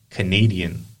very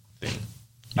Canadian thing.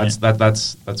 That's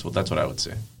what I would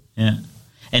say. Yeah,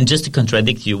 and just to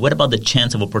contradict you, what about the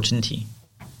chance of opportunity?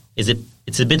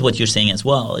 It's a bit what you're saying as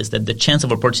well, is that the chance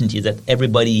of opportunity is that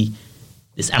everybody,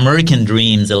 this American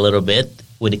dreams a little bit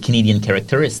with the Canadian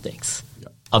characteristics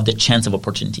of the chance of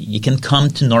opportunity. You can come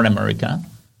to North America,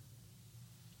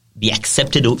 be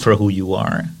accepted for who you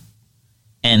are,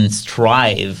 and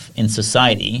strive in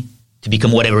society to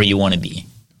become whatever you want to be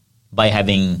by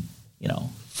having,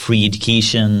 free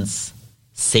educations,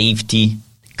 safety,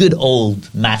 good old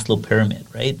Maslow pyramid,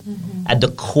 right? At the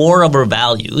core of our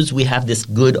values, we have this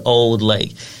good old,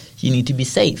 you need to be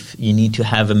safe. You need to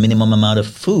have a minimum amount of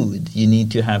food. You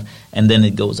need to have, and then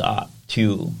it goes up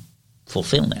to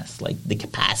fulfillment, like the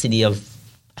capacity of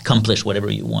accomplish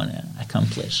whatever you want to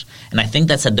accomplish. And I think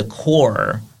that's at the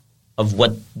core of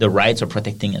what the rights are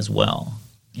protecting as well,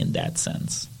 in that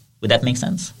sense. Would that make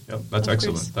sense? Yeah, that's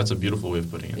excellent. That's a beautiful way of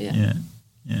putting it.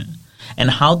 Yeah. And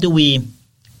how do we,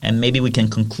 and maybe we can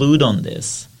conclude on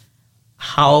this,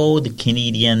 how the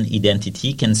Canadian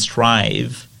identity can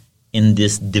strive in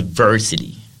this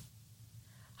diversity?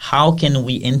 How can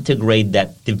we integrate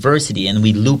that diversity, and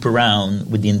we loop around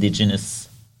with the Indigenous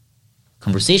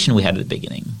conversation we had at the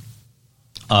beginning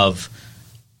of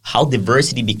how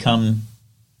diversity become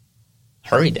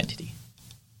her identity?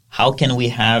 How can we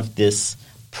have this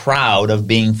proud of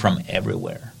being from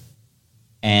everywhere?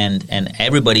 And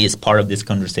everybody is part of this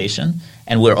conversation,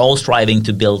 and we're all striving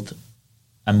to build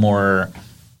a more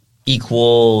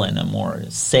equal and a more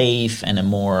safe and a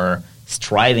more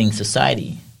striving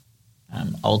society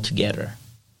all together.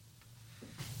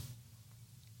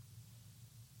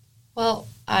 Well,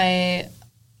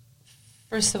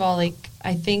 first of all,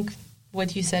 I think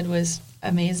what you said was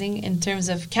amazing in terms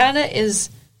of Canada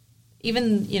is,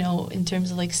 even, in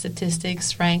terms of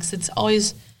statistics, ranks,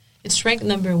 it's ranked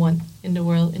number one in the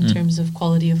world in terms of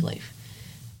quality of life.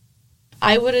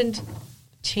 I wouldn't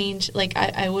change,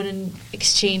 I wouldn't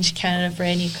exchange Canada for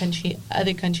any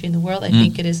other country in the world. I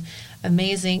think it is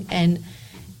amazing. And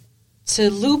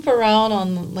to loop around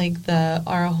on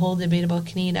our whole debate about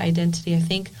Canadian identity, I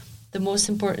think the most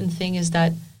important thing is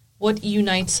that what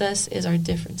unites us is our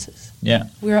differences. Yeah.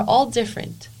 We are all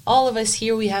different. All of us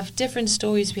here, we have different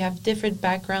stories, we have different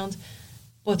backgrounds,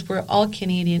 but we're all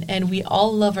Canadian, and we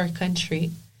all love our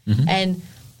country. And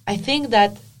I think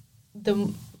that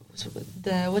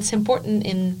what's important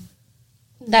in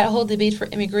that whole debate for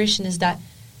immigration is that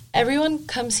everyone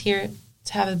comes here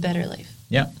to have a better life.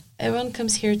 Yeah. Everyone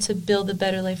comes here to build a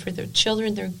better life for their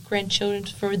children, their grandchildren,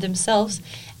 for themselves,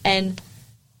 and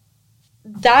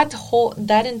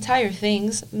that entire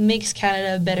things makes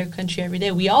Canada a better country every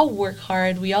day. We all work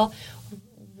hard. We all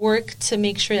work to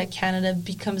make sure that Canada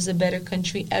becomes a better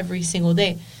country every single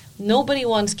day. Nobody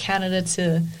wants Canada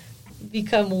to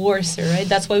become worse, right?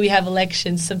 That's why we have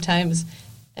elections sometimes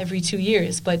every 2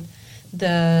 years. But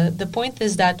the point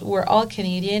is that we're all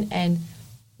Canadian, and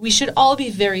we should all be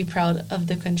very proud of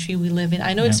the country we live in.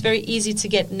 I know it's very easy to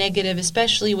get negative,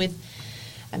 especially with,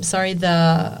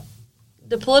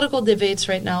 the political debates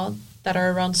right now that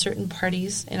are around certain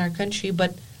parties in our country.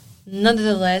 But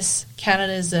nonetheless,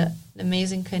 Canada is an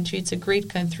amazing country. It's a great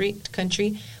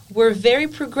country. We're very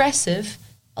progressive.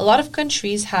 A lot of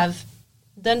countries have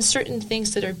done certain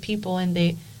things to their people, and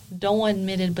they don't want to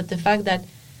admit it. But the fact that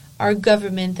our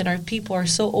government and our people are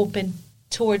so open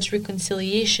towards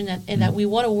reconciliation and that we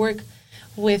want to work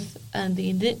with the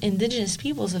Indigenous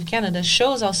peoples of Canada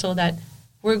shows also that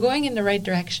we're going in the right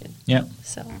direction. Yeah.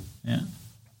 So. Yeah.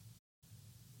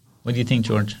 What do you think,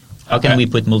 George? How can we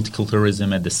put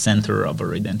multiculturalism at the center of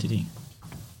our identity?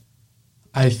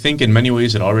 I think in many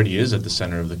ways it already is at the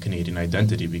center of the Canadian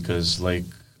identity because, like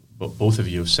both of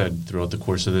you have said throughout the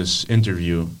course of this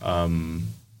interview,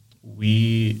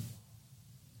 we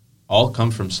all come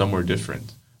from somewhere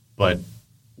different, but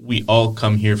we all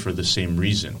come here for the same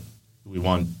reason. We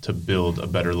want to build a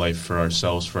better life for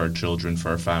ourselves, for our children, for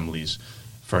our families,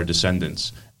 for our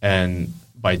descendants. And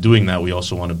by doing that, we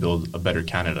also want to build a better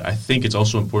Canada. I think it's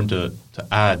also important to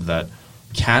add that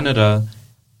Canada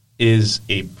is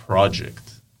a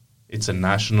project. It's a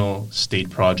national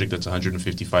state project that's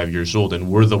 155 years old, and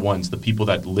we're the people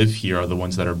that live here are the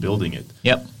ones that are building it.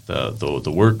 Yep.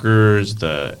 The workers,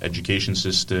 the education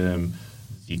system,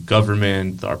 the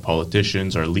government, our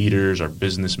politicians, our leaders, our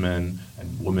businessmen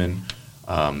and women,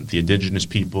 the Indigenous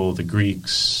people, the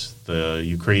Greeks, the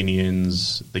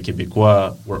Ukrainians, the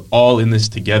Quebecois, we're all in this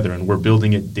together, and we're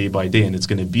building it day by day, and it's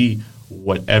going to be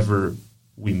whatever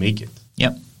we make it.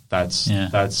 Yep.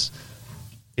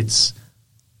 It's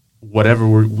whatever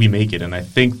we make it. And I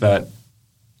think that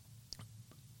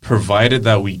provided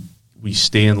that we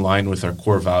stay in line with our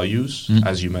core values,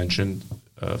 as you mentioned,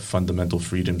 fundamental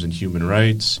freedoms and human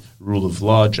rights, rule of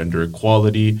law, gender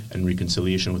equality, and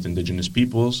reconciliation with Indigenous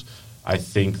peoples, I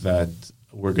think that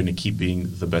we're going to keep being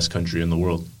the best country in the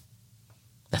world.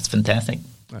 That's fantastic.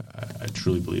 I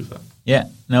truly believe that. Yeah.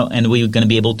 No, and we're going to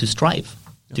be able to strive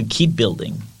to keep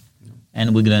building.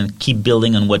 And we're going to keep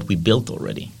building on what we built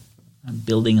already,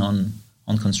 building on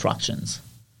constructions.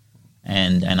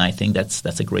 And I think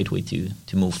that's a great way to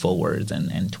move forward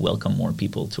and to welcome more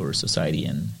people to our society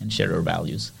and share our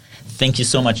values. Thank you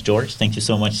so much, George. Thank you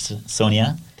so much,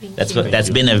 Sonia. That's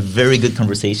been a very good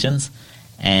conversations.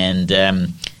 And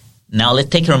now let's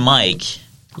take our mic.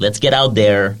 Let's get out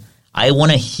there. I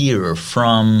want to hear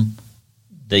from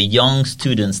the young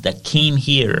students that came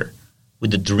here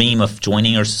with the dream of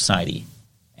joining our society.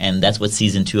 And that's what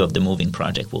Season 2 of the Moving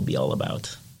Project will be all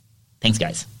about. Thanks,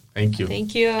 guys. Thank you.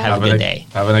 Thank you. Have a good day.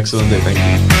 Have an excellent day.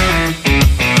 Thank you.